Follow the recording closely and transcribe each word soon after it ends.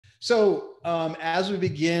So as we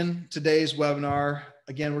begin today's webinar,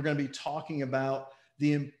 again, we're going to be talking about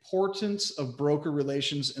the importance of broker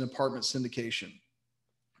relations in apartment syndication.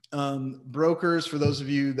 Brokers, for those of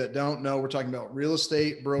you that don't know, we're talking about real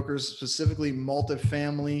estate brokers, specifically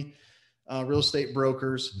multifamily real estate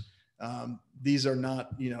brokers. These are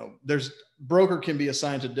not, there's broker can be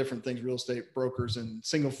assigned to different things, real estate brokers in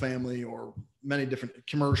single family or many different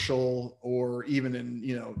commercial or even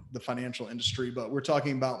in, the financial industry, but we're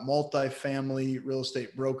talking about multifamily real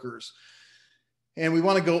estate brokers. And we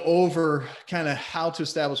want to go over kind of how to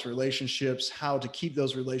establish relationships, how to keep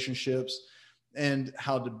those relationships, and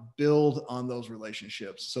how to build on those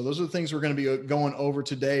relationships. So those are the things we're going to be going over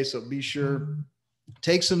today. So be sure,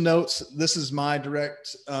 take some notes. This is my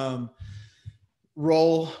direct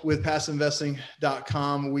role with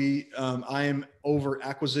passiveinvesting.com. I am over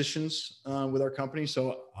acquisitions with our company.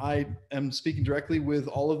 So I am speaking directly with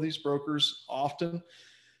all of these brokers often.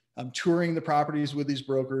 I'm touring the properties with these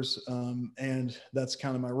brokers, and that's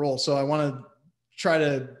kind of my role. So I want to try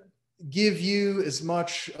to give you as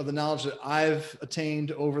much of the knowledge that I've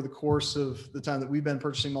attained over the course of the time that we've been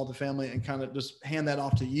purchasing multifamily, and kind of just hand that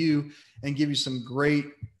off to you and give you some great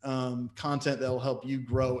content that will help you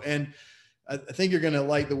grow. And I think you're going to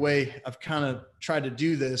like the way I've kind of tried to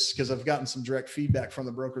do this, because I've gotten some direct feedback from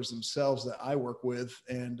the brokers themselves that I work with.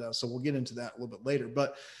 And so we'll get into that a little bit later.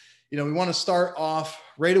 But, we want to start off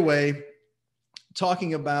right away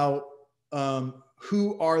talking about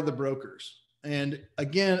who are the brokers. And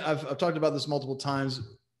again, I've talked about this multiple times.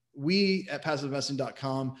 We at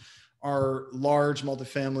passiveinvesting.com are large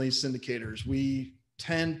multifamily syndicators. We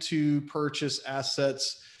tend to purchase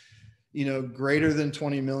assets, greater than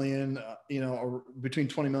 20 million, or between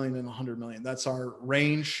 20 million and 100 million. That's our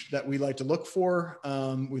range that we like to look for.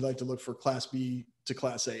 We like to look for Class B to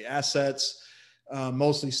Class A assets,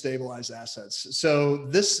 mostly stabilized assets.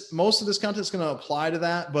 So most of this content is going to apply to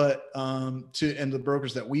that, but and the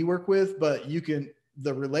brokers that we work with, but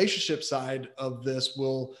the relationship side of this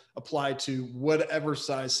will apply to whatever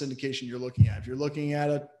size syndication you're looking at. If you're looking at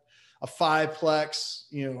a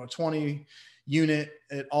 5-plex, a 20 unit,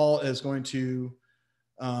 it all is going to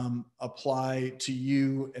apply to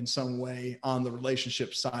you in some way on the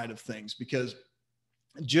relationship side of things, because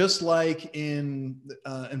just like in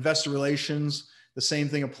investor relations, the same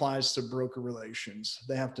thing applies to broker relations.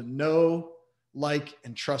 They have to know, like,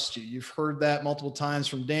 and trust you. You've heard that multiple times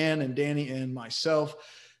from Dan and Danny and myself.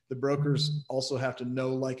 The brokers also have to know,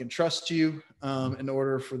 like, and trust you in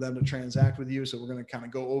order for them to transact with you. So we're going to kind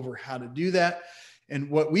of go over how to do that and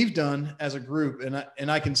what we've done as a group.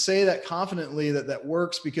 And I can say that confidently that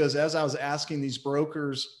works, because as I was asking these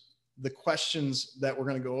brokers the questions that we're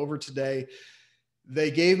going to go over today,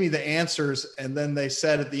 they gave me the answers, and then they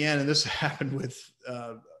said at the end, and this happened with,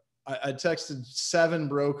 I texted 7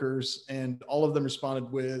 brokers, and all of them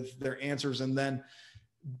responded with their answers, and then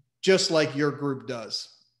just like your group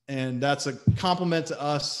does. And that's a compliment to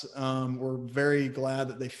us. We're very glad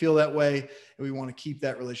that they feel that way, and we want to keep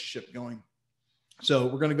that relationship going. So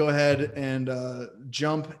we're going to go ahead and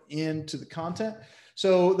jump into the content.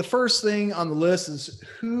 So the first thing on the list is,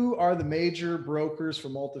 who are the major brokers for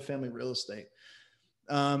multifamily real estate?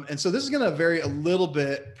 And so this is going to vary a little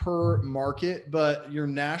bit per market, but your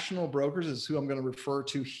national brokers is who I'm going to refer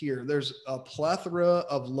to here. There's a plethora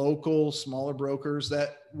of local smaller brokers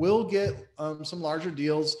that will get some larger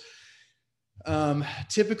deals.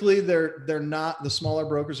 Typically they're not, the smaller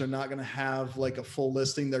brokers are not going to have like a full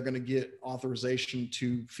listing. They're going to get authorization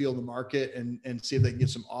to feel the market and see if they can get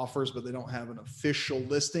some offers, but they don't have an official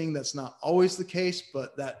listing. That's not always the case,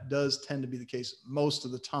 but that does tend to be the case most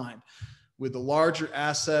of the time. With the larger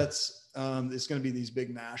assets, it's going to be these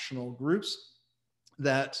big national groups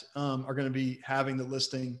that are going to be having the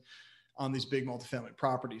listing on these big multifamily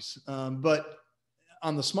properties. But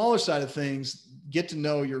on the smaller side of things, get to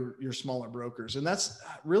know your smaller brokers. And that's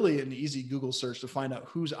really an easy Google search to find out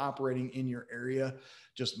who's operating in your area,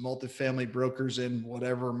 just multifamily brokers in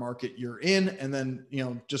whatever market you're in, and then,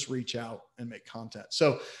 just reach out and make contact.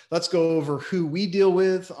 So let's go over who we deal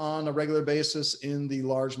with on a regular basis in the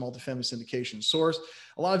large multifamily syndication source.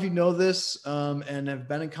 A lot of you know this and have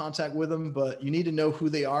been in contact with them, but you need to know who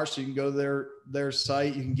they are so you can go to their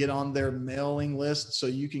site. You can get on their mailing list so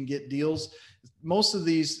you can get deals. Most of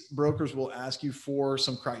these brokers will ask you for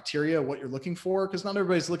some criteria, what you're looking for, because not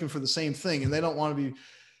everybody's looking for the same thing, and you don't want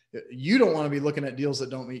to be looking at deals that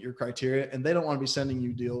don't meet your criteria, and they don't want to be sending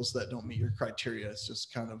you deals that don't meet your criteria. It's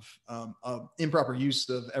just kind of improper use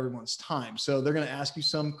of everyone's time. So they're going to ask you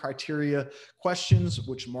some criteria questions,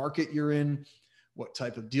 which market you're in, what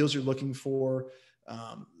type of deals you're looking for,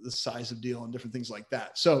 the size of deal, and different things like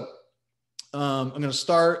that. So I'm going to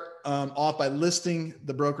start off by listing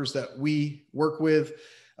the brokers that we work with.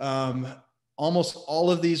 Almost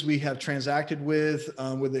all of these we have transacted with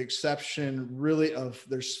the exception really of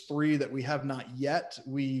there's 3 that we have not yet.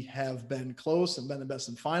 We have been close and been the best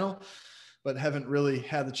and final, but haven't really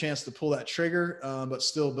had the chance to pull that trigger, but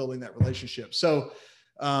still building that relationship. So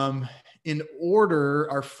in order,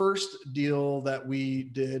 our first deal that we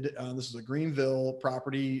did, this is a Greenville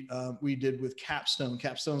property we did with Capstone.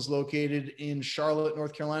 Capstone's located in Charlotte,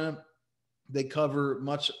 North Carolina. They cover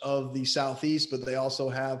much of the Southeast, but they also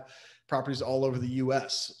have properties all over the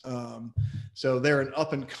U.S. So they're an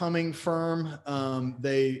up and coming firm.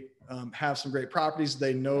 They have some great properties.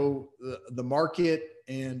 They know the market,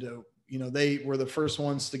 and they were the first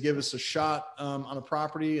ones to give us a shot on a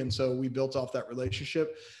property. And so we built off that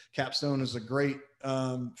relationship. Capstone is a great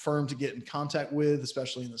firm to get in contact with,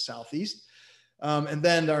 especially in the Southeast. And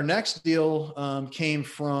then our next deal came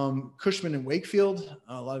from Cushman and Wakefield.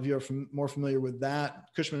 A lot of you are more familiar with that.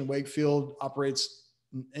 Cushman and Wakefield operates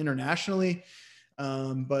internationally,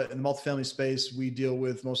 but in the multifamily space, we deal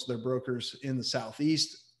with most of their brokers in the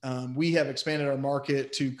Southeast. We have expanded our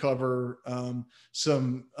market to cover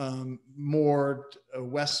some more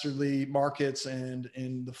westerly markets and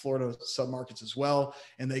in the Florida submarkets as well,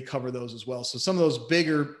 and they cover those as well. So some of those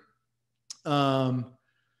bigger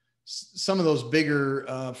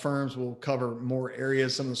firms will cover more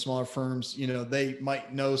areas. Some of the smaller firms, they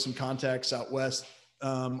might know some contacts out west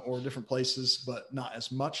or different places, but not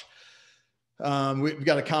as much. We've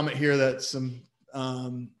got a comment here that some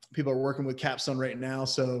people are working with Capstone right now.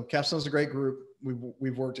 So Capstone's a great group.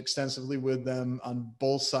 We've worked extensively with them on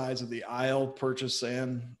both sides of the aisle, purchase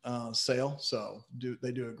and sale. So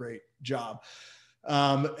they do a great job.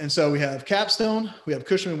 And so we have Capstone, we have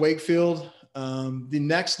Cushman & Wakefield. The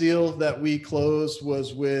next deal that we closed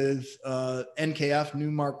was with NKF,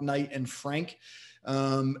 Newmark, Knight, and Frank.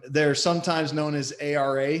 They're sometimes known as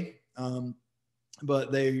ARA,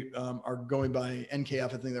 but they are going by NKF. I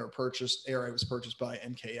think they were purchased. ARA was purchased by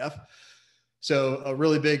NKF. So a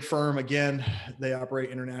really big firm. Again, they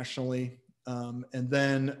operate internationally. And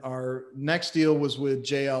then our next deal was with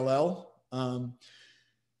JLL.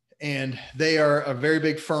 And they are a very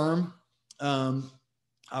big firm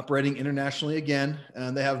operating internationally again.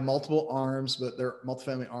 And they have multiple arms, but their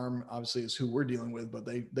multifamily arm obviously is who we're dealing with, but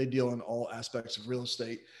they deal in all aspects of real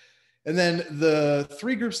estate. And then the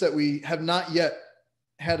 3 groups that we have not yet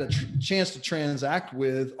had a chance to transact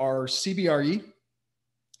with are CBRE.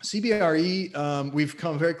 CBRE, we've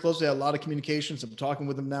come very close to a lot of communications. I'm talking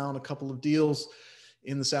with them now on a couple of deals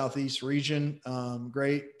in the Southeast region.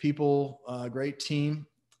 Great people, great team.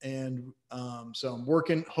 And so I'm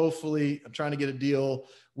working, hopefully I'm trying to get a deal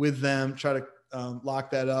with them, try to lock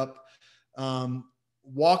that up.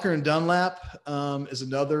 Walker and Dunlap is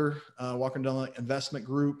another Walker and Dunlap investment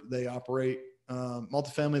group. They operate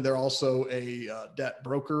multifamily. They're also a debt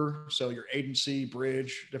broker. So your agency,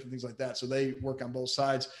 bridge, different things like that. So they work on both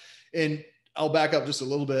sides. And I'll back up just a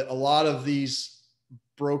little bit. A lot of these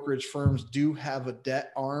brokerage firms do have a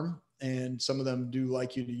debt arm, and some of them do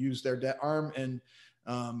like you to use their debt arm. And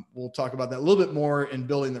we'll talk about that a little bit more in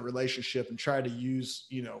building the relationship and try to use,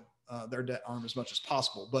 their debt arm as much as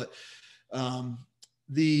possible. But and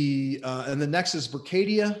the next is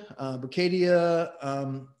Berkadia.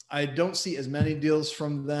 Berkadia, I don't see as many deals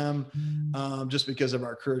from them just because of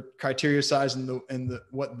our criteria size and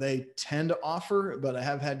what they tend to offer. But I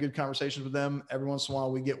have had good conversations with them. Every once in a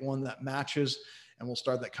while, we get one that matches, and we'll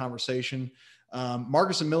start that conversation.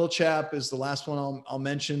 Marcus and Millichap is the last one I'll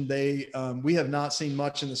mention. We have not seen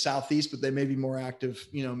much in the Southeast, but they may be more active,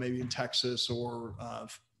 maybe in Texas or,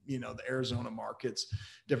 the Arizona markets,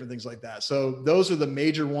 different things like that. So those are the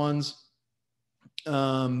major ones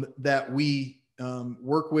that we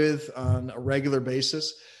work with on a regular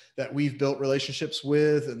basis, that we've built relationships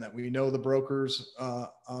with, and that we know the brokers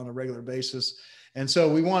on a regular basis. And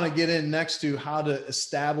so we want to get in next to how to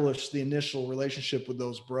establish the initial relationship with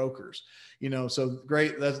those brokers. So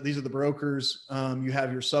great. These are the brokers. You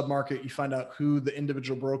have your submarket. You find out who the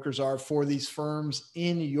individual brokers are for these firms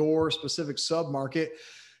in your specific submarket.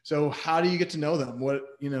 So how do you get to know them?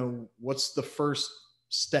 What's the first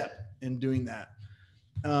step in doing that?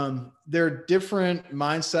 There are different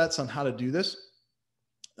mindsets on how to do this.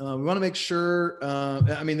 We want to make sure,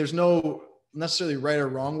 there's no necessarily right or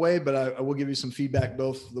wrong way, but I will give you some feedback,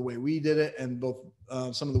 both the way we did it and both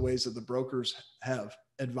some of the ways that the brokers have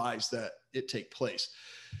advised that it take place.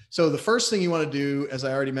 So the first thing you want to do, as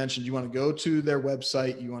I already mentioned, you want to go to their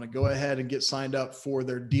website. You want to go ahead and get signed up for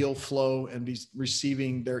their deal flow and be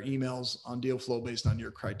receiving their emails on deal flow based on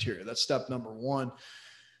your criteria. That's step number 1.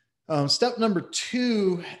 Step number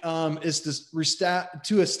 2 is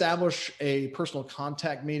to establish a personal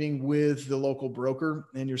contact meeting with the local broker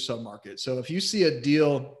in your submarket. So if you see a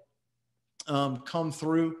deal come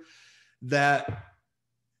through that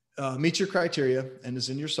meets your criteria and is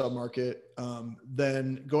in your submarket,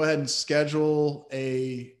 then go ahead and schedule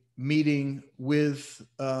a meeting with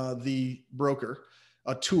the broker,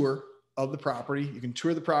 a tour of the property. You can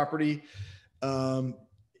tour the property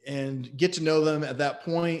and get to know them at that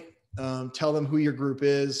point. Tell them who your group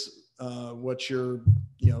is, what your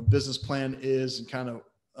business plan is, and kind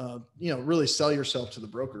of really sell yourself to the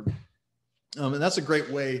broker. And that's a great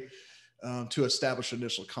way to establish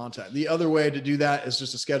initial contact. The other way to do that is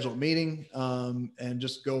just to schedule a meeting and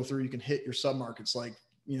just go through. You can hit your submarkets, like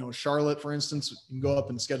Charlotte, for instance. You can go up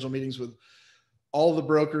and schedule meetings with all the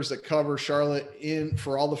brokers that cover Charlotte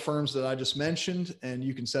for all the firms that I just mentioned. And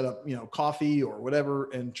you can set up, coffee or whatever,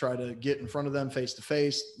 and try to get in front of them face to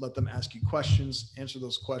face, let them ask you questions, answer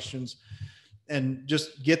those questions, and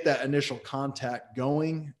just get that initial contact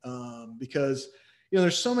going. Because,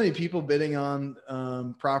 there's so many people bidding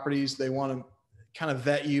on properties. They want to kind of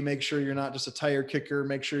vet you, make sure you're not just a tire kicker,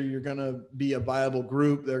 make sure you're going to be a viable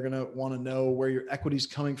group. They're going to want to know where your equity's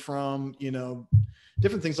coming from,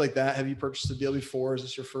 different things like that. Have you purchased a deal before? Is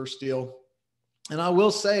this your first deal? And I will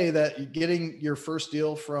say that getting your first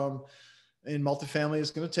deal in multifamily is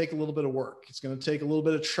going to take a little bit of work. It's going to take a little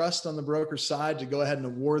bit of trust on the broker's side to go ahead and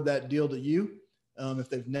award that deal to you if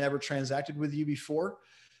they've never transacted with you before.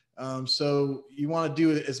 So you want to do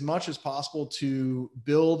it as much as possible to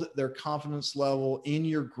build their confidence level in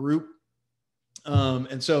your group.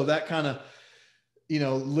 And so that kind of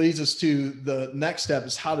leads us to the next step,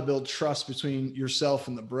 is how to build trust between yourself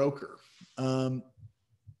and the broker.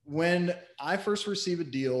 When I first receive a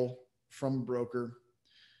deal from a broker,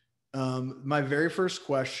 my very first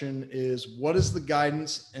question is, what is the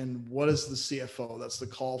guidance and what is the CFO? That's the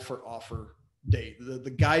call for offer date.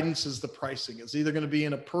 The guidance is the pricing. It's either going to be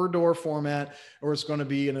in a per door format or it's going to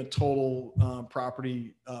be in a total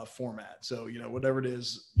property format. So, whatever it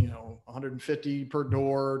is, 150 per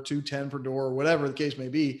door, 210 per door, whatever the case may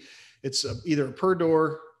be, it's either a per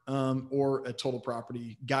door or a total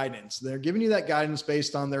property guidance. They're giving you that guidance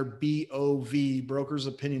based on their BOV, broker's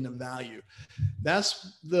opinion of value.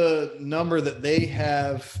 That's the number that they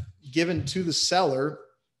have given to the seller.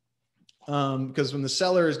 Because when the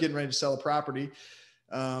seller is getting ready to sell a property,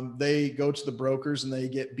 they go to the brokers and they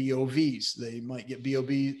get BOVs. They might get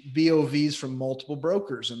BOVs from multiple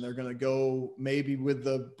brokers, and they're going to go maybe with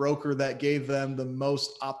the broker that gave them the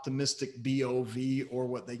most optimistic BOV, or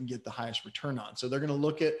what they can get the highest return on. So they're going to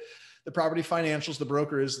look at the property financials. The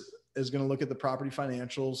broker is going to look at the property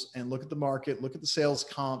financials and look at the market, look at the sales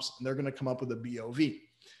comps, and they're going to come up with a BOV.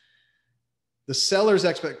 The seller's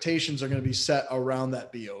expectations are going to be set around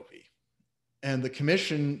that BOV. And the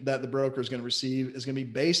commission that the broker is going to receive is going to be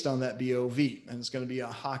based on that BOV. And it's going to be a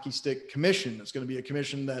hockey stick commission. It's going to be a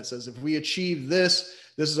commission that says, if we achieve this,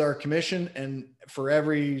 this is our commission. And for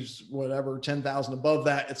every 10,000 above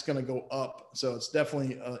that, it's going to go up. So it's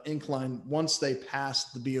definitely an incline once they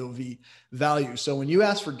pass the BOV value. So when you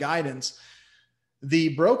ask for guidance, the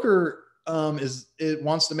broker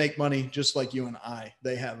wants to make money just like you and I.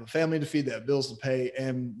 They have a family to feed, they have bills to pay,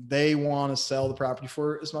 and they want to sell the property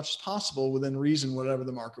for as much as possible within reason, whatever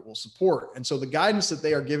the market will support. And so the guidance that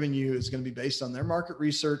they are giving you is going to be based on their market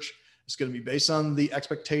research. It's going to be based on the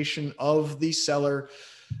expectation of the seller.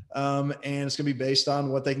 And it's going to be based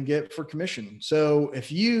on what they can get for commission. So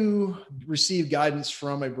if you receive guidance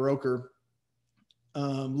from a broker,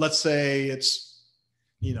 let's say it's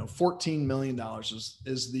 $14 million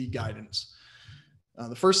is the guidance.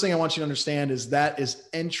 The first thing I want you to understand is that is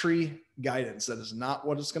entry guidance. That is not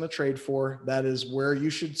what it's going to trade for. That is where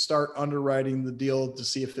you should start underwriting the deal to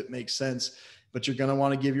see if it makes sense. But you're going to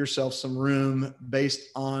want to give yourself some room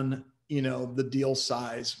based on, the deal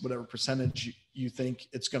size, whatever percentage you think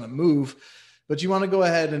it's going to move. But you want to go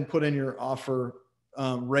ahead and put in your offer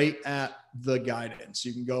right at the guidance.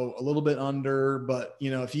 You can go a little bit under, but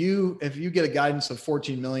if you get a guidance of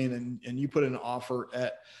 14 million and you put in an offer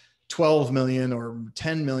at 12 million or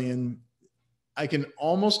 10 million, I can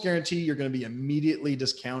almost guarantee you're going to be immediately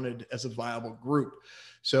discounted as a viable group.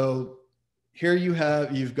 So here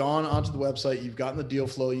you've gone onto the website, you've gotten the deal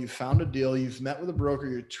flow, you've found a deal, you've met with a broker,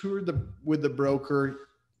 you toured with the broker,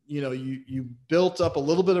 you built up a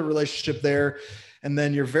little bit of relationship there. And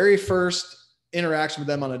then your very first interaction with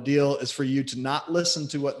them on a deal is for you to not listen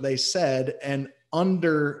to what they said and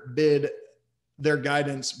underbid their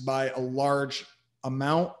guidance by a large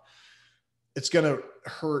amount. It's going to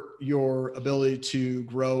hurt your ability to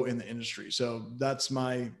grow in the industry. So that's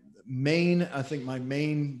my I think my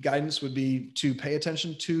main guidance would be to pay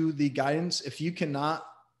attention to the guidance. If you cannot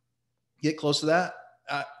get close to that,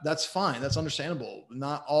 that's fine. That's understandable.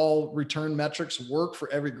 Not all return metrics work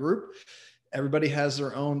for every group. Everybody has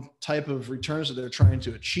their own type of returns that they're trying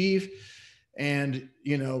to achieve. And,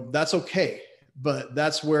 that's okay. But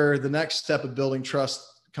that's where the next step of building trust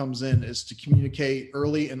comes in, is to communicate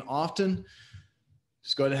early and often.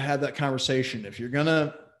 Just go ahead and have that conversation. If you're going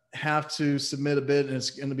to have to submit a bid and it's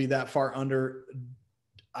going to be that far under,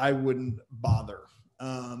 I wouldn't bother.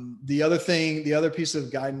 The other piece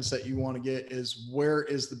of guidance that you want to get is, where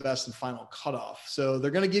is the best and final cutoff? So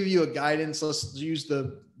they're going to give you a guidance. Let's use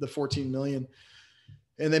the 14 million.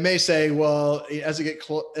 And they may say, well, as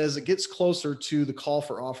it gets closer to the call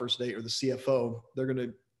for offers date or the CFO, you're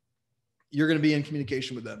going to be in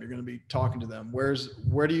communication with them. You're going to be talking to them.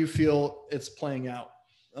 Where do you feel it's playing out?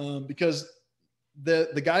 Because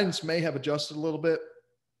the guidance may have adjusted a little bit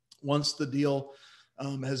once the deal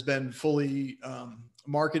has been fully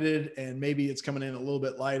marketed, and maybe it's coming in a little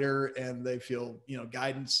bit lighter, and they feel,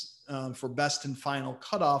 guidance for best and final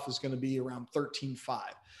cutoff is going to be around 13.5.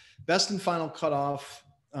 Best and final cutoff.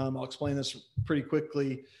 I'll explain this pretty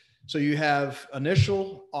quickly. So you have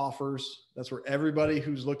initial offers. That's where everybody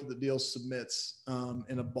who's looked at the deal submits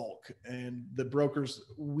in a bulk, and the brokers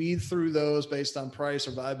weed through those based on price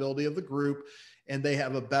or viability of the group, and they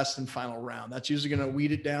have a best and final round. That's usually going to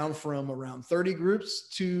weed it down from around 30 groups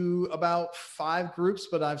to about 5 groups,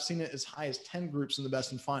 but I've seen it as high as 10 groups in the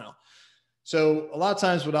best and final. So a lot of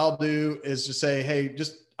times what I'll do is just say, hey,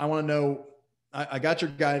 I want to know, I got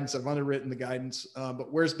your guidance. I've underwritten the guidance, but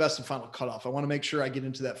where's best and final cutoff? I want to make sure I get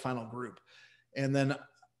into that final group. And then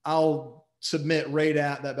I'll submit right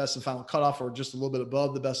at that best and final cutoff, or just a little bit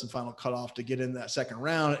above the best and final cutoff, to get in that second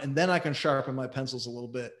round. And then I can sharpen my pencils a little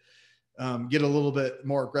bit, get a little bit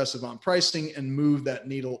more aggressive on pricing, and move that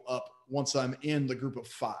needle up once I'm in the group of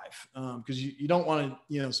 5. Because you don't want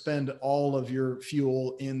to, spend all of your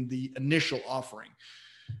fuel in the initial offering.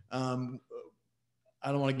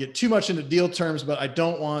 I don't want to get too much into deal terms, but I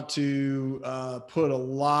don't want to put a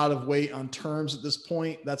lot of weight on terms at this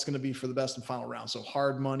point. That's going to be for the best and final round. So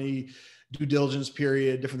hard money, due diligence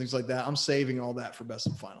period, different things like that. I'm saving all that for best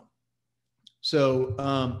and final.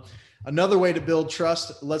 So another way to build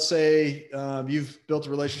trust, let's say you've built a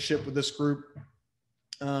relationship with this group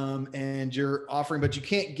and you're offering, but you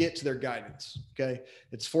can't get to their guidance. Okay.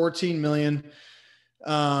 It's 14 million.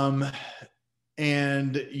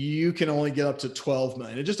 And you can only get up to 12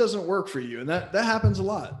 million. It just doesn't work for you. And that happens a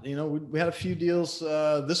lot. We had a few deals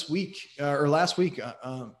this week or last week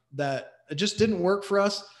that it just didn't work for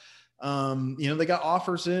us. They got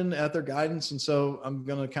offers in at their guidance. And so I'm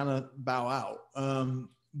going to kind of bow out.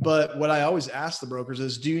 But what I always ask the brokers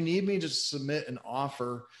is, do you need me to submit an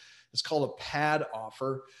offer? It's called a pad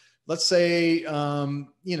offer. Let's say,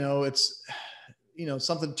 it's,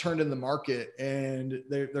 something turned in the market and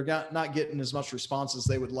they're not getting as much response as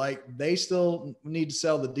they would like. They still need to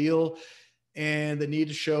sell the deal, and they need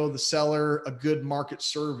to show the seller a good market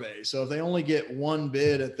survey. So if they only get 1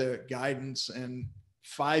 bid at their guidance and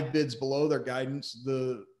 5 bids below their guidance,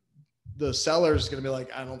 the seller is going to be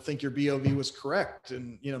like, I don't think your BOV was correct.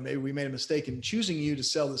 And, maybe we made a mistake in choosing you to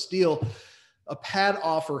sell this deal. A pad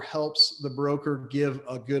offer helps the broker give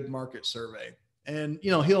a good market survey. And,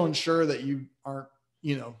 he'll ensure that you aren't,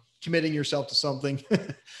 committing yourself to something,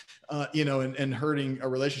 and hurting a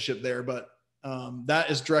relationship there. But that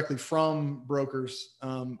is directly from brokers.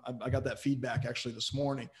 I got that feedback actually this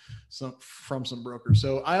morning from some brokers.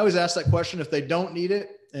 So I always ask that question. If they don't need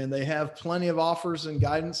it and they have plenty of offers and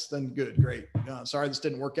guidance, then good, great. Sorry, this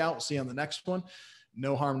didn't work out. We'll see you on the next one.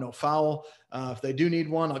 No harm, no foul. If they do need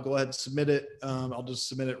one, I'll go ahead and submit it. I'll just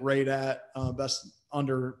submit it right at best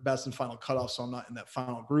and final cutoff. So I'm not in that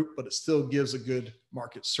final group, but it still gives a good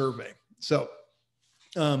market survey. So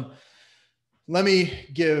let me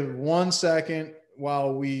give 1 second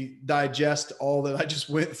while we digest all that I just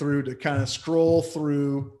went through to kind of scroll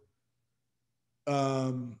through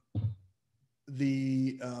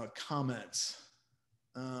the comments.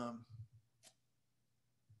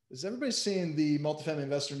 Is everybody seeing the Multifamily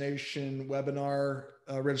Investor Nation webinar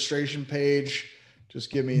registration page?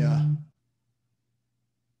 Just give me a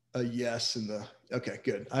yes in the, okay,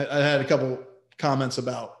 good. I had a couple comments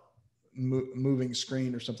about moving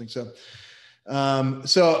screen or something. So I'm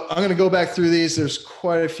going to go back through these. There's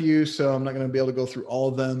quite a few, so I'm not going to be able to go through all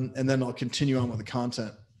of them, and then I'll continue on with the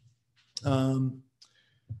content.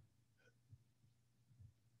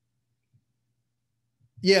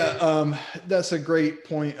 That's a great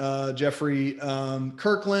point, Jeffrey.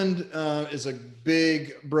 Kirkland is a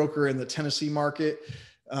big broker in the Tennessee market.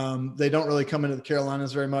 They don't really come into the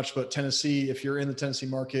Carolinas very much, but Tennessee, if you're in the Tennessee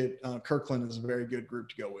market, Kirkland is a very good group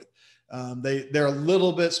to go with. They're a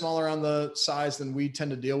little bit smaller on the size than we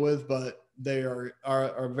tend to deal with, but they are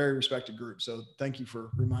a very respected group. So thank you for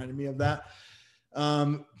reminding me of that.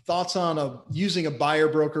 Thoughts on using a buyer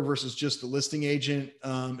broker versus just a listing agent?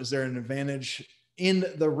 Is there an advantage? In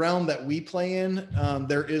the realm that we play in,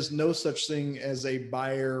 there is no such thing as a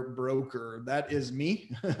buyer broker. That is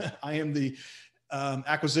me. I am the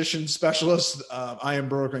acquisition specialist. I am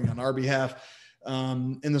brokering on our behalf.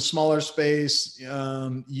 In the smaller space,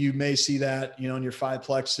 you may see that, in your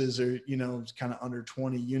 5plexes or, kind of under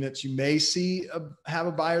 20 units, you may have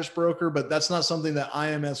a buyer's broker, but that's not something that I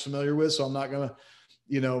am as familiar with. So I'm not going to,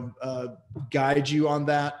 guide you on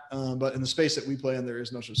that. But in the space that we play in, there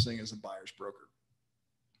is no such thing as a buyer's broker.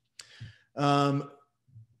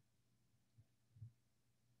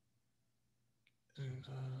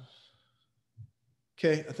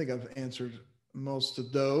 Okay. I think I've answered most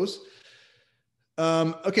of those.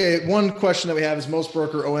 Okay. One question that we have is most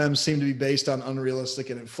broker OMs seem to be based on unrealistic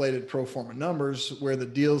and inflated pro forma numbers where the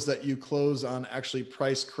deals that you close on actually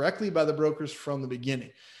priced correctly by the brokers from the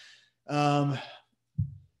beginning.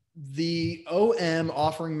 The OM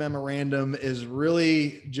offering memorandum is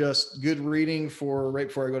really just good reading for right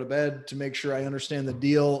before I go to bed to make sure I understand the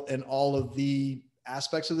deal and all of the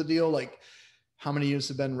aspects of the deal, like how many units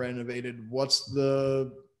have been renovated, what's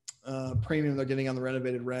the premium they're getting on the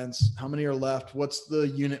renovated rents, how many are left, what's the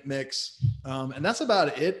unit mix, and that's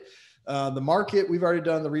about it. The market, we've already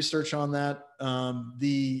done the research on that.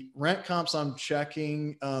 The rent comps I'm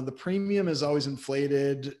checking, the premium is always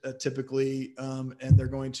inflated typically, and they're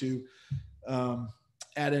going to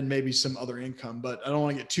add in maybe some other income, but I don't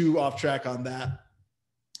want to get too off track on that.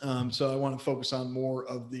 So I want to focus on more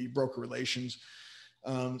of the broker relations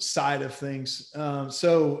side of things.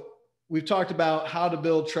 So we've talked about how to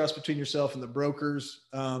build trust between yourself and the brokers.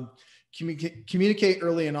 Communicate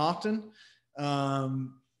early and often.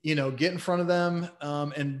 Get in front of them.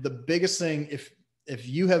 And the biggest thing, if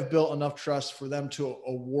you have built enough trust for them to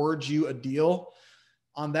award you a deal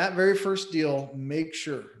on that very first deal, make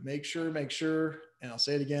sure, and I'll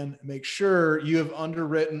say it again, make sure you have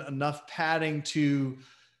underwritten enough padding to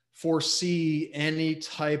foresee any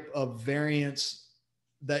type of variance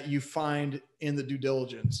that you find in the due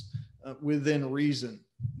diligence within reason.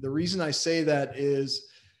 The reason I say that is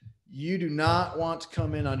you do not want to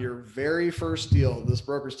come in on your very first deal. This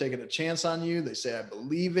broker's taking a chance on you. They say, I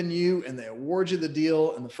believe in you, and they award you the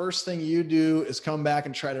deal. And the first thing you do is come back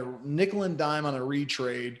and try to nickel and dime on a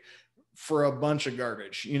retrade for a bunch of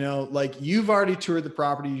garbage. Like you've already toured the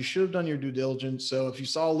property. You should have done your due diligence. So if you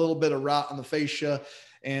saw a little bit of rot on the fascia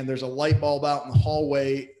and there's a light bulb out in the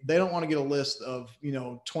hallway, they don't want to get a list of,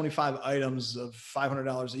 25 items of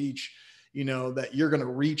 $500 each, that you're going to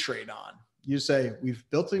retrade on. You say, we've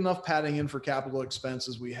built enough padding in for capital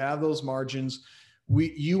expenses. We have those margins.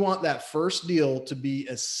 You want that first deal to be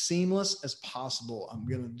as seamless as possible. I'm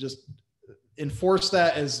going to just enforce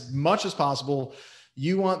that as much as possible.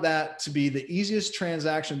 You want that to be the easiest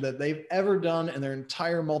transaction that they've ever done in their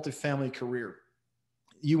entire multifamily career.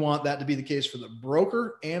 You want that to be the case for the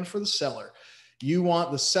broker and for the seller. You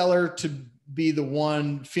want the seller to be the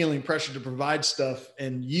one feeling pressure to provide stuff,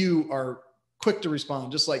 and you are quick to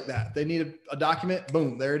respond just like that. They need a document,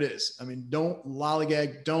 boom, there it is. I mean, don't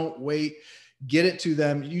lollygag, don't wait, get it to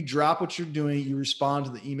them. You drop what you're doing, you respond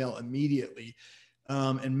to the email immediately,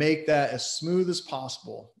 and make that as smooth as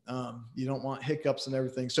possible. You don't want hiccups and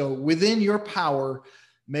everything. So within your power,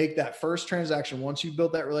 make that first transaction. Once you've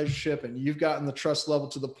built that relationship and you've gotten the trust level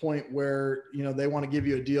to the point where, they want to give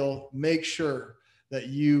you a deal, make sure that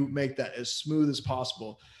you make that as smooth as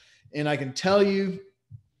possible. And I can tell you,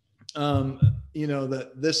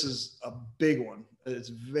 that this is a big one. It's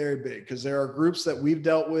very big because there are groups that we've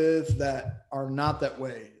dealt with that are not that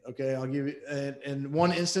way. Okay. I'll give you, in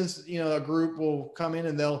one instance, a group will come in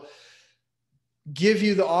and they'll give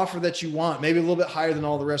you the offer that you want, maybe a little bit higher than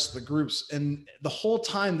all the rest of the groups. And the whole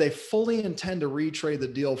time they fully intend to retrade the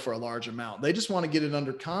deal for a large amount. They just want to get it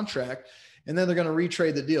under contract and then they're going to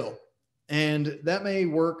retrade the deal. And that may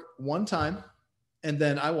work one time. And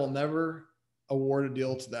then I will never award a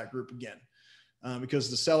deal to that group again, because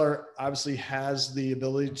the seller obviously has the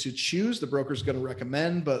ability to choose. The broker is going to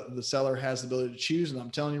recommend, but the seller has the ability to choose. And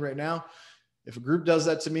I'm telling you right now, if a group does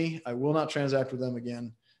that to me, I will not transact with them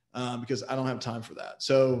again, because I don't have time for that.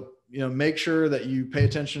 So, make sure that you pay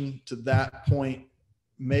attention to that point,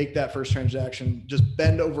 make that first transaction, just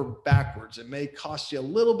bend over backwards. It may cost you a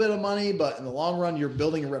little bit of money, but in the long run, you're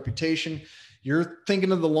building a reputation. You're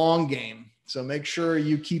thinking of the long game. So make sure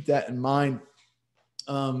you keep that in mind.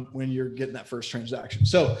 when you're getting that first transaction.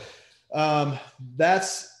 So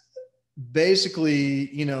that's basically,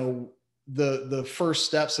 the first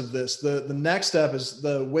steps of this. The next step is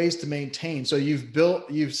the ways to maintain. So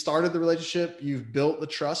you've started the relationship, you've built the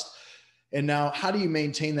trust, and now how do you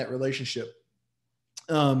maintain that relationship?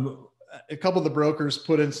 A couple of the brokers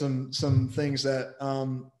put in some things that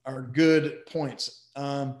are good points.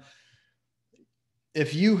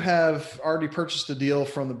 If you have already purchased a deal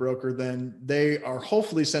from the broker, then they are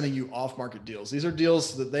hopefully sending you off-market deals. These are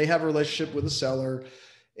deals that they have a relationship with the seller,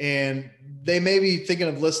 and they may be thinking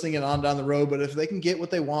of listing it on down the road, but if they can get what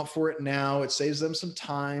they want for it now, it saves them some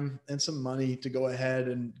time and some money to go ahead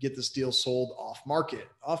and get this deal sold off-market.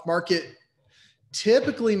 Off-market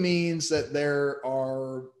typically means that there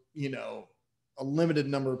are, a limited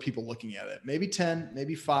number of people looking at it, maybe 10,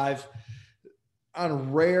 maybe 5.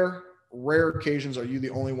 On rare occasions are you the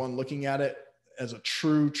only one looking at it as a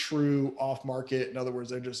true off market. In other words,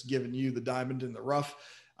 they're just giving you the diamond in the rough.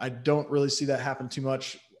 I don't really see that happen too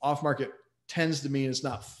much. Off market tends to mean it's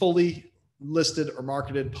not fully listed or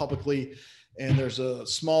marketed publicly, and there's a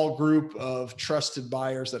small group of trusted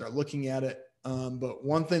buyers that are looking at it. But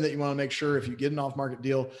one thing that you want to make sure if you get an off market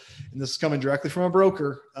deal, and this is coming directly from a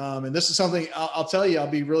broker, and this is something I'll tell you, I'll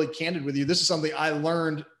be really candid with you. This is something I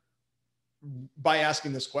learned by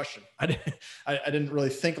asking this question. I didn't really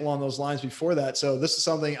think along those lines before that. So this is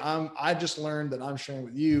something I just learned that I'm sharing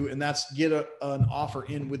with you, and that's get an offer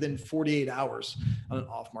in within 48 hours on an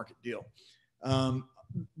off-market deal.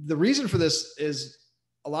 The reason for this is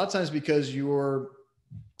a lot of times because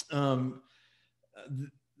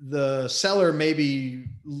the seller may be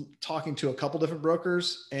talking to a couple different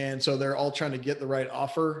brokers, and so they're all trying to get the right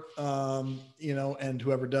offer, and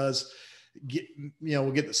whoever does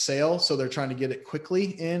will get the sale. So they're trying to get it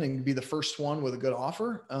quickly in and be the first one with a good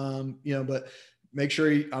offer. But make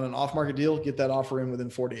sure on an off-market deal, get that offer in within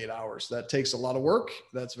 48 hours. That takes a lot of work.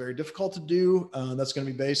 That's very difficult to do. That's going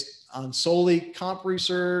to be based on solely comp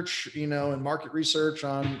research, and market research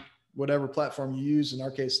on whatever platform you use. In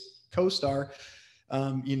our case, CoStar.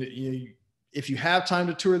 If you have time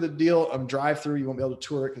to tour the deal, drive through, you won't be able to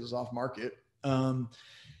tour it because it's off market.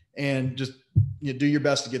 And just do your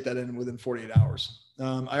best to get that in within 48 hours.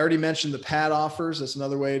 I already mentioned the pad offers. That's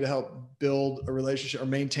another way to help build a relationship or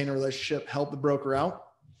maintain a relationship, help the broker out.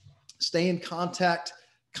 Stay in contact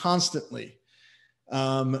constantly.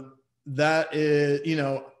 That is,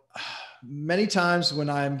 many times when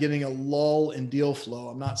I'm getting a lull in deal flow,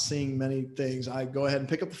 I'm not seeing many things, I go ahead and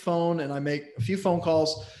pick up the phone and I make a few phone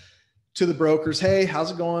calls to the brokers. Hey,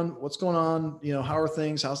 how's it going? What's going on? How are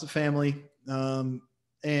things? How's the family?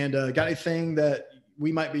 And got anything that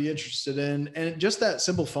we might be interested in? And just that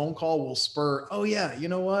simple phone call will spur, oh yeah, you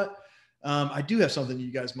know what? I do have something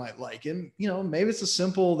you guys might like. And, maybe it's a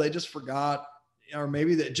simple, they just forgot, or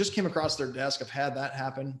maybe that just came across their desk. I've had that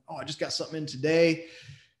happen. Oh, I just got something in today.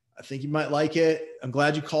 I think you might like it. I'm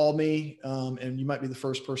glad you called me. And you might be the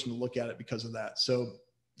first person to look at it because of that. So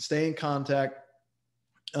stay in contact.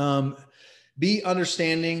 Be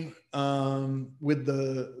understanding with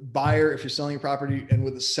the buyer if you're selling a property, and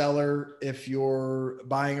with the seller if you're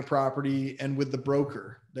buying a property, and with the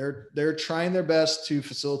broker. They're trying their best to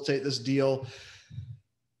facilitate this deal.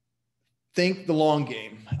 Think the long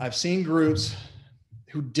game. I've seen groups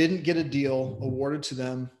who didn't get a deal awarded to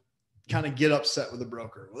them kind of get upset with the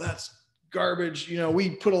broker. Well, that's garbage. We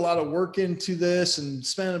put a lot of work into this and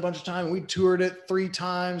spent a bunch of time. We toured it 3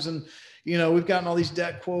 times, and we've gotten all these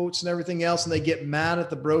debt quotes and everything else, and they get mad at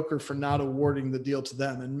the broker for not awarding the deal to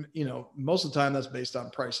them. And, most of the time that's based on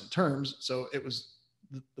price and terms. So it was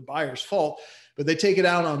the buyer's fault, but they take it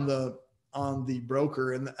out on the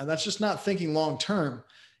broker. And that's just not thinking long-term.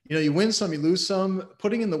 You win some, you lose some.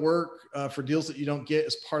 Putting in the work for deals that you don't get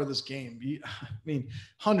is part of this game.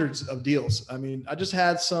 Hundreds of deals. I just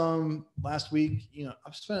had some last week,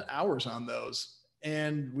 I've spent hours on those,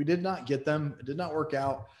 and we did not get them. It did not work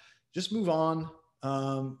out. Just move on.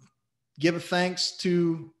 Give a thanks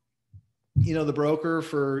to, the broker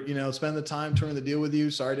for, spend the time touring the deal with you.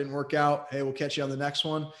 Sorry, it didn't work out. Hey, we'll catch you on the next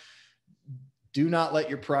one. Do not let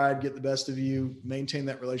your pride get the best of you. Maintain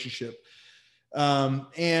that relationship.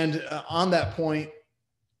 And on that point,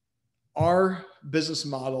 our business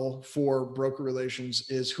model for broker relations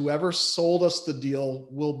is whoever sold us the deal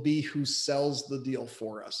will be who sells the deal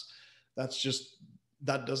for us.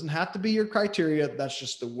 That doesn't have to be your criteria. That's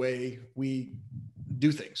just the way we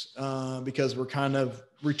do things, because we're kind of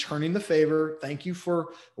returning the favor. Thank you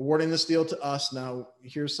for awarding this deal to us. Now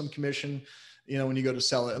here's some commission, when you go to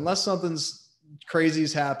sell it, unless something's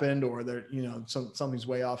crazy's happened, or they're, something's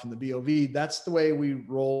way off in the BOV. That's the way we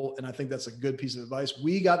roll. And I think that's a good piece of advice.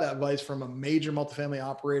 We got that advice from a major multifamily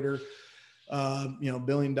operator,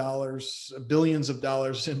 billions of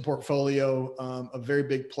dollars in portfolio, a very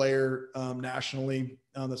big player nationally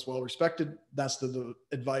that's well respected. That's the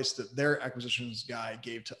advice that their acquisitions guy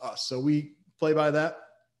gave to us. So we play by that,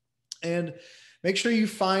 and make sure you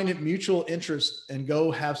find mutual interest and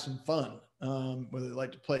go have some fun. Whether you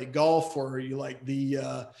like to play golf, or you like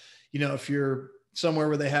if you're somewhere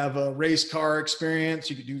where they have a race car experience,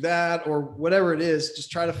 you could do that, or whatever it is.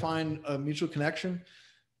 Just try to find a mutual connection.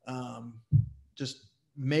 Just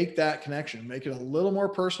make that connection, make it a little more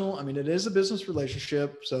personal. I mean, it is a business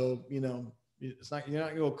relationship, so it's not, you're not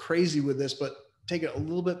gonna go crazy with this, but take it a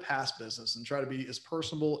little bit past business and try to be as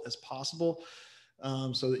personable as possible,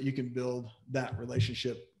 so that you can build that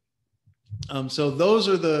relationship. So those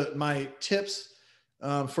are my tips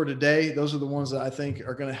for today. Those are the ones that I think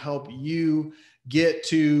are going to help you get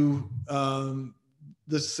to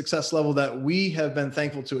the success level that we have been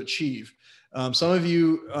thankful to achieve. Some of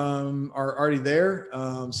you are already there.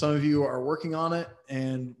 Some of you are working on it,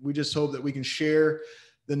 and we just hope that we can share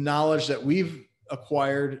the knowledge that we've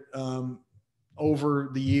acquired over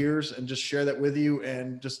the years, and just share that with you,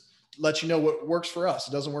 and just let you know what works for us.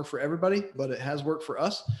 It doesn't work for everybody, but it has worked for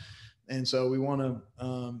us. And so we want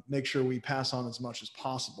to make sure we pass on as much as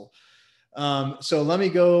possible. So let me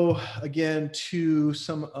go again to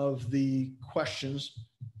some of the questions.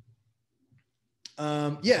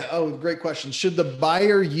 Great question. Should the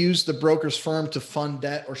buyer use the broker's firm to fund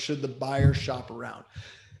debt, or should the buyer shop around?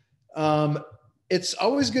 It's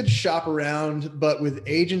always good to shop around, but with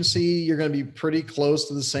agency, you're going to be pretty close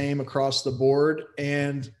to the same across the board.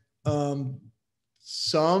 And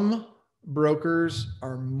some brokers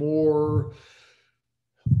are more,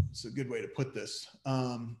 it's a good way to put this,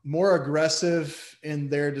 more aggressive in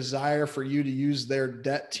their desire for you to use their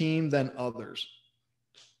debt team than others.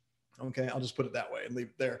 Okay, I'll just put it that way and leave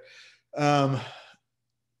it there.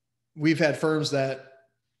 We've had firms that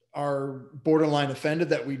are borderline offended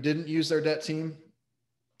that we didn't use their debt team,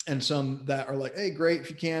 and some that are like, hey, great if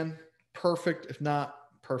you can, perfect. If not,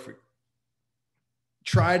 perfect.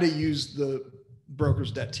 Try to use the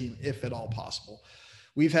broker's debt team if at all possible.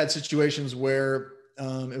 We've had situations where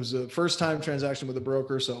it was a first-time transaction with a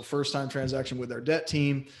broker, so first-time transaction with our debt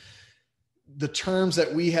team. The terms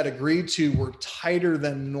that we had agreed to were tighter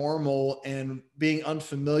than normal, and being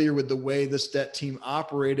unfamiliar with the way this debt team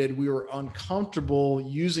operated, we were uncomfortable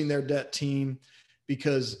using their debt team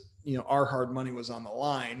because our hard money was on the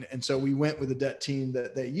line. And so we went with the debt team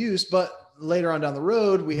that they used. But later on down the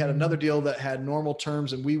road, we had another deal that had normal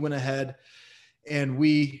terms, and we went ahead and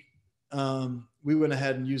we went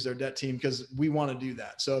ahead and used their debt team because we want to do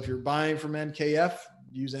that. So if you're buying from NKF,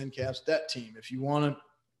 use NKF's debt team. If you want to,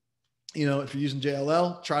 if you're using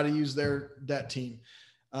JLL, try to use their debt team.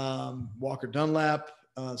 Walker Dunlap,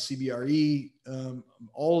 CBRE,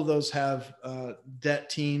 all of those have debt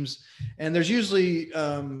teams. And there's usually,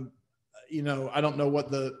 I don't know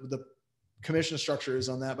what the commission structure is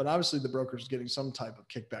on that, but obviously the broker is getting some type of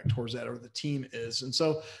kickback towards that, or the team is. And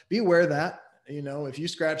so be aware of that. If you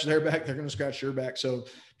scratch their back, they're going to scratch your back. So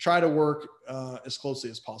try to work as closely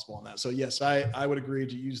as possible on that. So yes, I would agree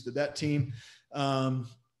to use the debt team.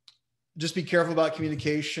 Just be careful about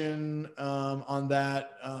communication on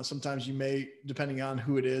that. Sometimes you may, depending on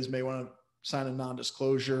who it is, may want to sign a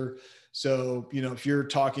non-disclosure. So, if you're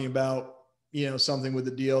talking about, something with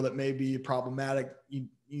the deal that may be problematic,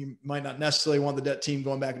 you might not necessarily want the debt team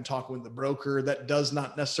going back and talking with the broker. That does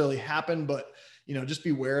not necessarily happen, but, just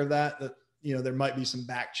be aware of that there might be some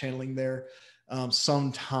back channeling there.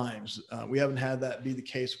 Sometimes we haven't had that be the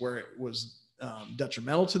case where it was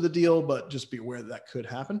detrimental to the deal, but just be aware that could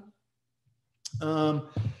happen.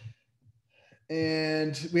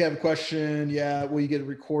 And we have a question. Yeah. Will you get a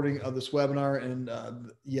recording of this webinar? And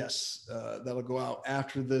yes, that'll go out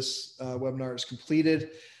after this webinar is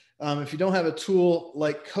completed. If you don't have a tool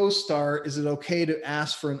like CoStar, is it okay to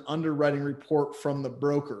ask for an underwriting report from the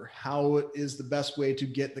broker? How is the best way to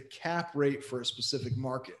get the cap rate for a specific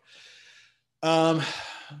market? The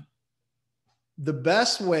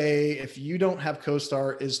best way, if you don't have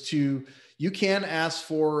CoStar, is you can ask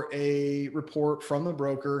for a report from the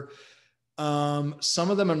broker.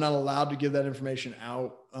 Some of them are not allowed to give that information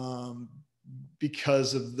out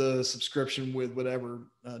because of the subscription with whatever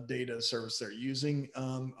data service they're using.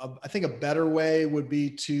 I think a better way would be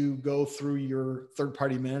to go through your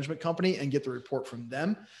third-party management company and get the report from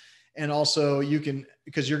them. And also you can,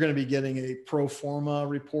 because you're going to be getting a pro forma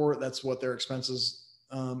report. That's what their expenses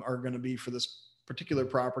are going to be for this particular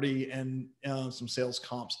property and some sales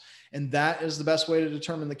comps. And that is the best way to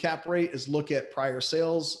determine the cap rate, is look at prior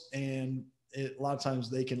sales. And a lot of times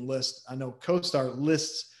they can list, I know CoStar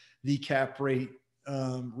lists the cap rate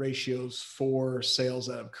ratios for sales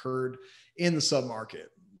that have occurred in the submarket.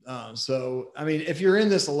 So, I mean, if you're in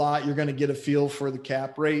this a lot, you're going to get a feel for the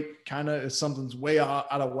cap rate. Kind of, if something's way out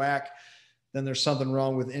of whack, then there's something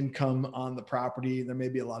wrong with income on the property. There may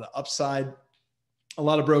be a lot of upside. A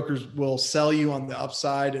lot of brokers will sell you on the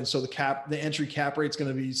upside. And so the entry cap rate is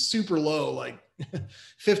going to be super low, like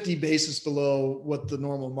 50 basis below what the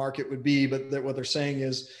normal market would be. But what they're saying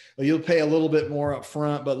is, well, you'll pay a little bit more up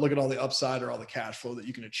front, but look at all the upside or all the cash flow that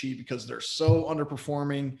you can achieve because they're so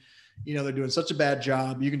underperforming. They're doing such a bad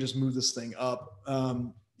job. You can just move this thing up.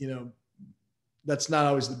 That's not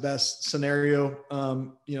always the best scenario. I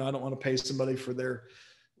don't want to pay somebody for their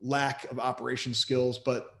lack of operation skills,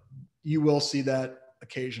 but you will see that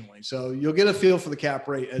occasionally. So you'll get a feel for the cap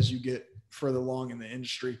rate as you get further along in the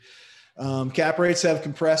industry. Cap rates have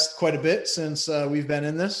compressed quite a bit since we've been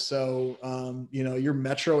in this. So, your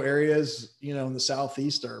metro areas, in the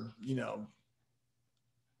Southeast are,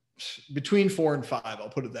 between 4 and 5, I'll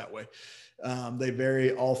put it that way. They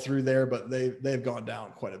vary all through there, but they've gone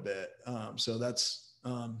down quite a bit. So that's,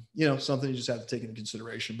 something you just have to take into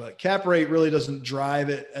consideration, but cap rate really doesn't drive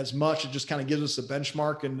it as much. It just kind of gives us a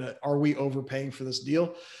benchmark. And are we overpaying for this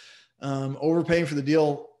deal? Overpaying for the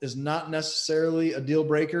deal is not necessarily a deal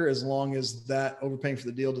breaker, as long as that overpaying for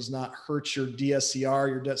the deal does not hurt your DSCR,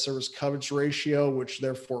 your debt service coverage ratio, which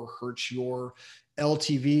therefore hurts your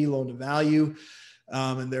LTV, loan to value.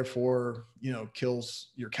 And therefore,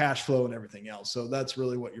 kills your cash flow and everything else. So that's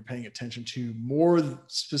really what you're paying attention to more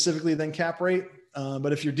specifically than cap rate.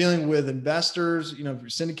 But if you're dealing with investors, if you're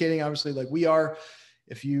syndicating, obviously like we are,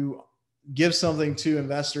 if you give something to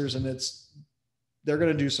investors and they're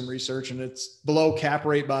going to do some research and it's below cap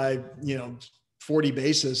rate by, 40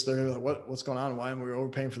 basis, they're like, what's going on? Why am we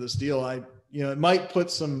overpaying for this deal? It might put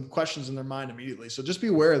some questions in their mind immediately. So just be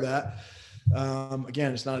aware of that.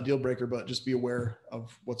 Again, it's not a deal breaker, but just be aware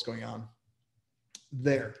of what's going on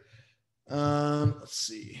there. Let's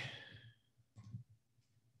see.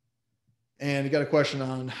 And you got a question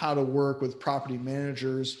on how to work with property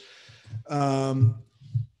managers.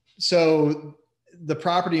 So the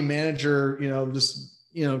property manager,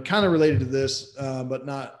 kind of related to this, but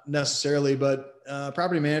not necessarily, but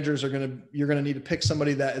property managers you're going to need to pick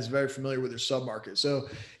somebody that is very familiar with your submarket. So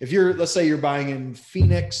if let's say you're buying in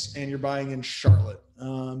Phoenix and you're buying in Charlotte,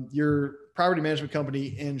 your property management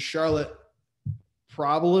company in Charlotte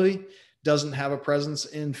probably doesn't have a presence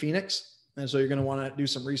in Phoenix. And so you're going to want to do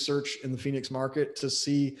some research in the Phoenix market to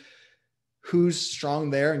see who's strong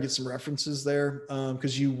there and get some references there.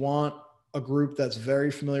 Because you want a group that's very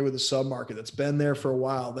familiar with the submarket, that's been there for a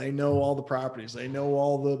while. They know all the properties, they know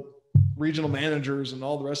all the regional managers and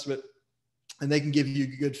all the rest of it. And they can give you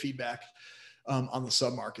good feedback on the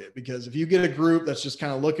submarket. Because if you get a group that's just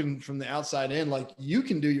kind of looking from the outside in, like you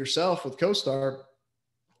can do yourself with CoStar,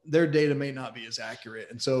 their data may not be as accurate.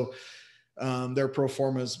 And so their pro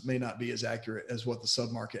formas may not be as accurate as what the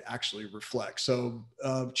submarket actually reflects. So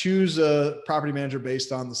choose a property manager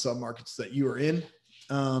based on the submarkets that you are in,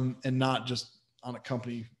 and not just on a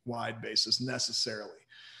company-wide basis necessarily.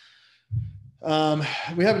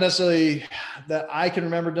 We haven't necessarily, that I can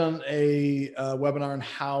remember, done a webinar on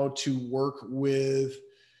how to work with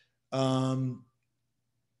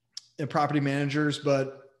property managers,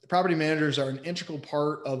 but property managers are an integral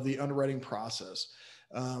part of the underwriting process.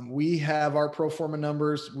 We have our pro forma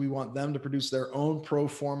numbers. We want them to produce their own pro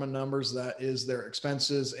forma numbers. That is their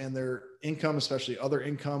expenses and their income, especially other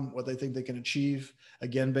income, what they think they can achieve,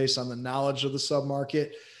 again, based on the knowledge of the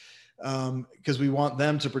submarket. Because we want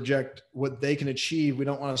them to project what they can achieve. We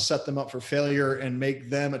don't want to set them up for failure and make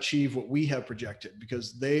them achieve what we have projected,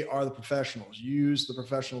 because they are the professionals. Use the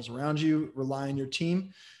professionals around you, rely on your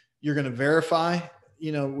team. You're going to verify,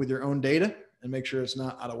 with your own data and make sure it's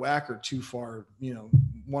not out of whack or too far,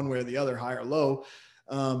 one way or the other, high or low.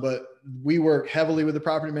 But we work heavily with the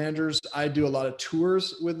property managers. I do a lot of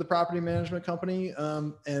tours with the property management company,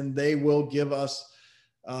 and they will give us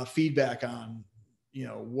feedback on,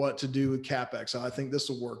 what to do with CapEx. I think this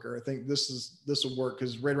will work, or I think this will work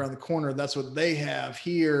because right around the corner, that's what they have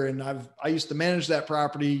here. And I used to manage that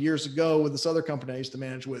property years ago with this other company I used to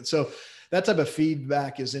manage with. So that type of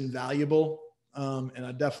feedback is invaluable. And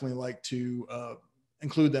I definitely like to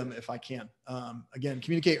include them if I can. Again,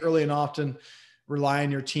 communicate early and often, rely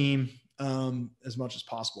on your team as much as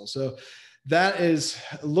possible. So that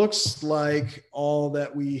looks like all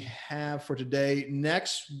that we have for today.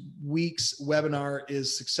 Next week's webinar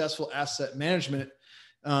is successful asset management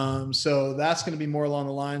So that's going to be more along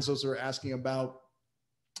the lines. Those are asking about,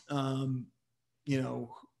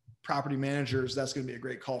 property managers. That's going to be a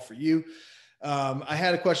great call for you. I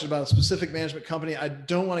had a question about a specific management company. I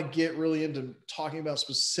don't want to get really into talking about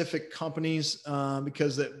specific companies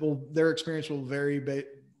because their experience will vary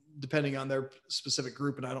depending on their specific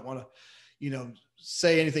group. And I don't want to,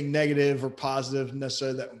 say anything negative or positive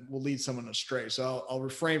necessarily that will lead someone astray. So I'll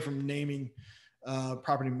refrain from naming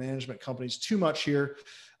property management companies too much here,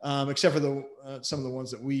 except for some of the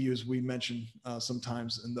ones that we use, we mention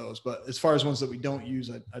sometimes in those. But as far as ones that we don't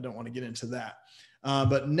use, I don't want to get into that.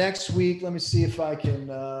 But next week, let me see if I can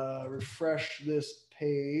refresh this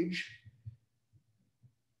page.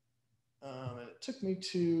 And it took me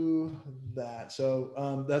to that.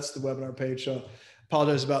 So that's the webinar page. So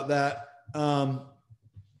apologize about that.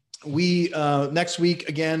 Next week,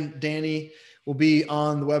 again, Danny will be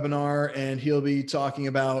on the webinar and he'll be talking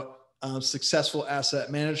about successful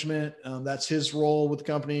asset management. That's his role with the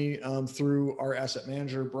company through our asset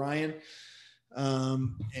manager, Brian.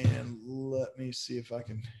 And let me see if I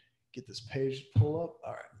can get this page to pull up.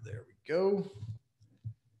 All right, there we go.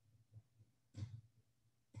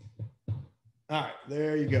 All right,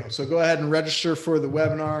 there you go. So go ahead and register for the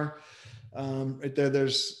webinar. Right there,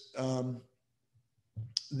 there's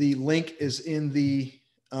the link is in the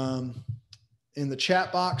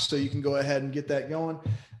chat box, so you can go ahead and get that going.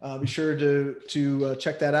 Be sure to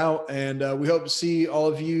check that out, and we hope to see all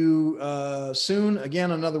of you soon.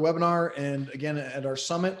 Again, another webinar, and again at our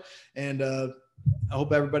summit. And I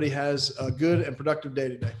hope everybody has a good and productive day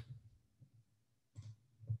today.